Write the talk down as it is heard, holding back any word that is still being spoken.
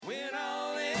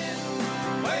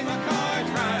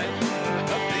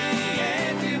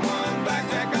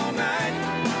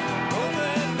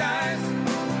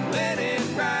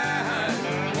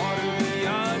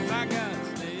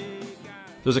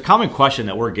there's a common question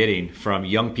that we're getting from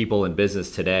young people in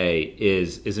business today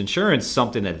is insurance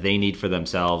something that they need for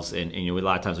themselves? And a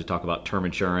lot of times we talk about term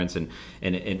insurance and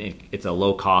it's a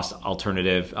low cost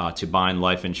alternative to buying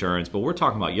life insurance. But we're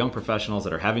talking about young professionals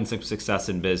that are having some success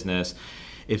in business.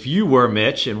 If you were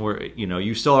Mitch, and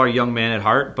you still are a young man at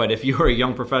heart, but if you were a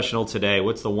young professional today,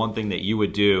 what's the one thing that you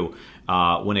would do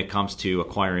when it comes to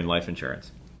acquiring life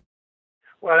insurance?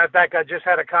 Well, in fact, I just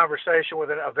had a conversation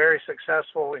with a very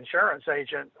successful insurance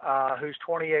agent who's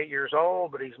 28 years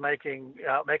old, but he's making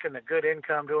a good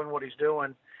income doing what he's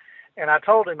doing. And I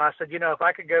told him, I said, if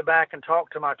I could go back and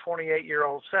talk to my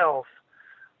 28-year-old self,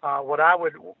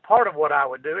 part of what I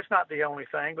would do, it's not the only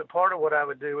thing, but part of what I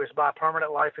would do is buy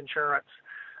permanent life insurance,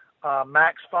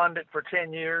 max fund it for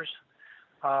 10 years,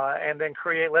 and then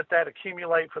let that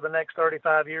accumulate for the next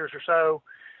 35 years or so,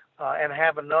 and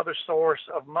have another source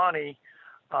of money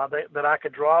that I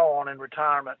could draw on in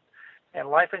retirement. And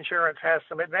life insurance has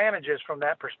some advantages from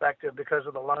that perspective because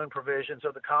of the loan provisions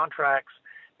of the contracts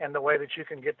and the way that you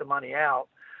can get the money out.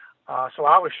 So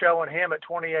I was showing him at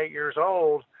 28 years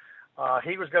old,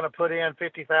 he was going to put in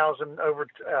 $50,000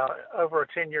 over a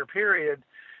 10-year period,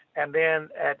 and then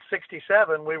at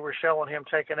 67 we were showing him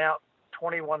taking out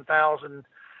 $21,000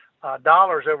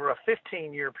 over a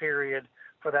 15-year period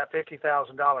for that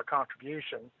 $50,000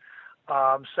 contribution.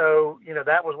 So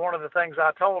that was one of the things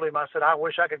I told him. I said, I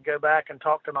wish I could go back and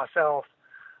talk to myself.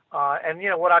 And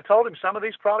what I told him, some of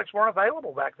these products weren't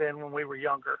available back then when we were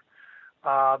younger.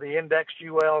 The indexed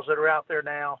ULs that are out there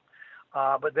now,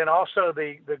 but then also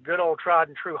the good old tried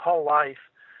and true whole life.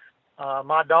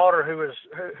 My daughter,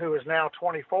 who is now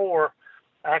 24,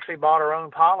 actually bought her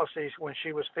own policies when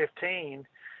she was 15,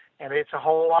 and it's a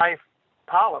whole life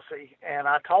policy. And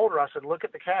I told her, I said, look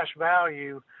at the cash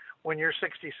value when you're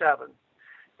 67,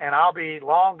 and I'll be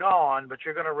long gone, but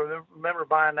you're going to remember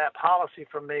buying that policy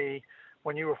from me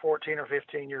when you were 14 or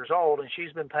 15 years old, and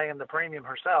she's been paying the premium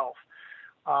herself.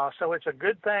 So it's a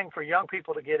good thing for young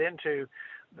people to get into.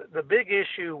 The big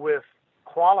issue with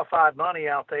qualified money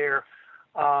out there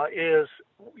is,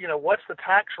 what's the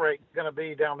tax rate going to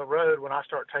be down the road when I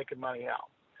start taking money out?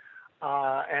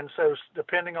 And so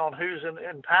depending on who's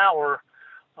in power,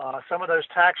 some of those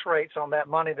tax rates on that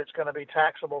money that's going to be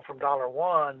taxable from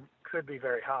 $1 could be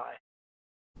very high.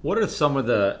 What are some of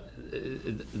the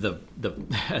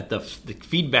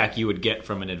feedback you would get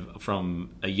from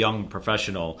a young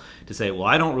professional to say, well,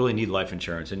 I don't really need life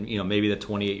insurance, and maybe the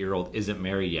 28-year-old isn't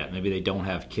married yet, maybe they don't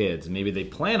have kids, maybe they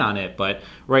plan on it, but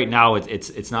right now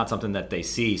it's not something that they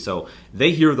see. So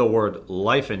they hear the word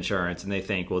life insurance and they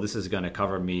think, well, this is going to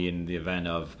cover me in the event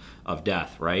of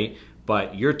death, right?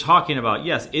 But you're talking about,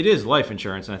 yes, it is life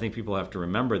insurance, and I think people have to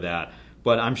remember that.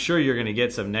 But I'm sure you're going to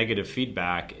get some negative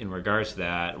feedback in regards to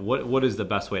that. What is the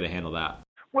best way to handle that?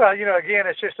 Well, again,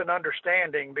 it's just an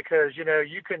understanding because, you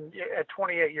can, at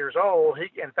 28 years old,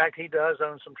 he does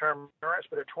own some term insurance,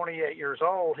 but at 28 years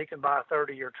old, he can buy a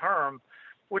 30-year term,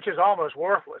 which is almost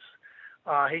worthless.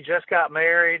 He just got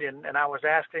married, and I was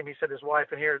asking him, he said his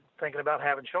wife in here thinking about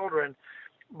having children.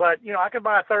 But, I can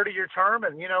buy a 30-year term,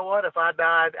 and you know what? If I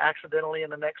died accidentally in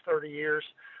the next 30 years,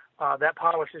 that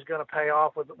policy is going to pay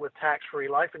off with tax-free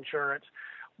life insurance.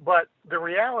 But the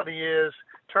reality is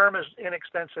term is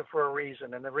inexpensive for a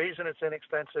reason, and the reason it's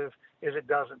inexpensive is it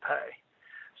doesn't pay.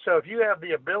 So if you have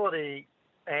the ability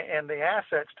and the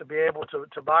assets to be able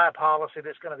to buy a policy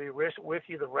that's going to be with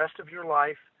you the rest of your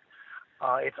life,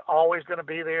 it's always going to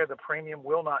be there. The premium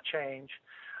will not change.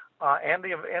 And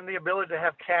the ability to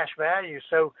have cash value.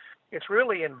 So it's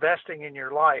really investing in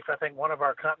your life. I think one of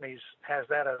our companies has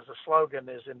that as a slogan,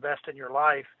 is invest in your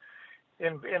life.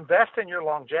 Invest in your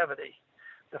longevity.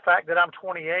 The fact that I'm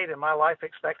 28 and my life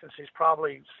expectancy is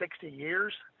probably 60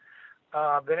 years,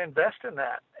 then invest in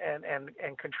that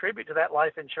and contribute to that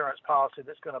life insurance policy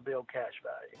that's going to build cash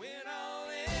value. Win all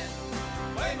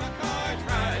in, play my cards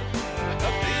right,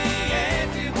 up the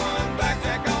ante, one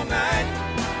blackjack all night.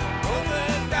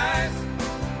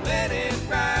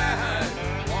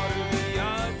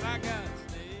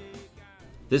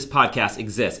 This podcast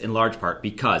exists in large part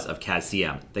because of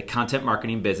CASCM, the content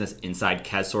marketing business inside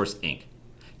CASSource Inc.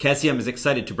 CASCM is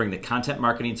excited to bring the content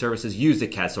marketing services used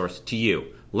at CASSource to you.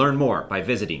 Learn more by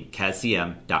visiting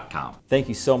CASCM.com. Thank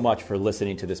you so much for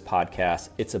listening to this podcast.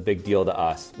 It's a big deal to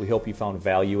us. We hope you found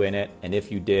value in it, and if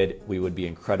you did, we would be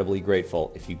incredibly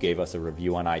grateful if you gave us a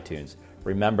review on iTunes.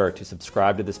 Remember to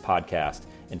subscribe to this podcast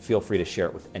and feel free to share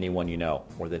it with anyone you know.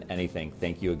 More than anything,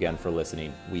 thank you again for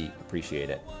listening. We appreciate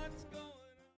it.